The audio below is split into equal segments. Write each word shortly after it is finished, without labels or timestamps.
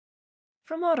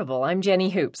From Audible, I'm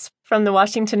Jenny Hoops. From the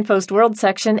Washington Post World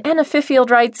section, Anna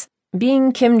Fifield writes,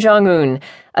 "Being Kim Jong-un,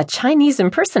 a Chinese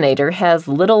impersonator has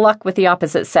little luck with the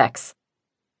opposite sex."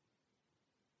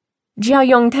 Jia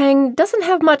Yongtang doesn't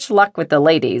have much luck with the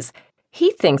ladies.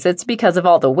 He thinks it's because of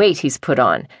all the weight he's put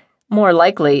on. More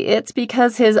likely, it's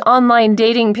because his online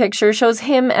dating picture shows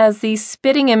him as the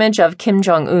spitting image of Kim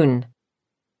Jong-un.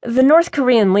 The North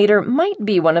Korean leader might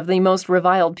be one of the most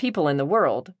reviled people in the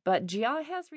world, but Jia has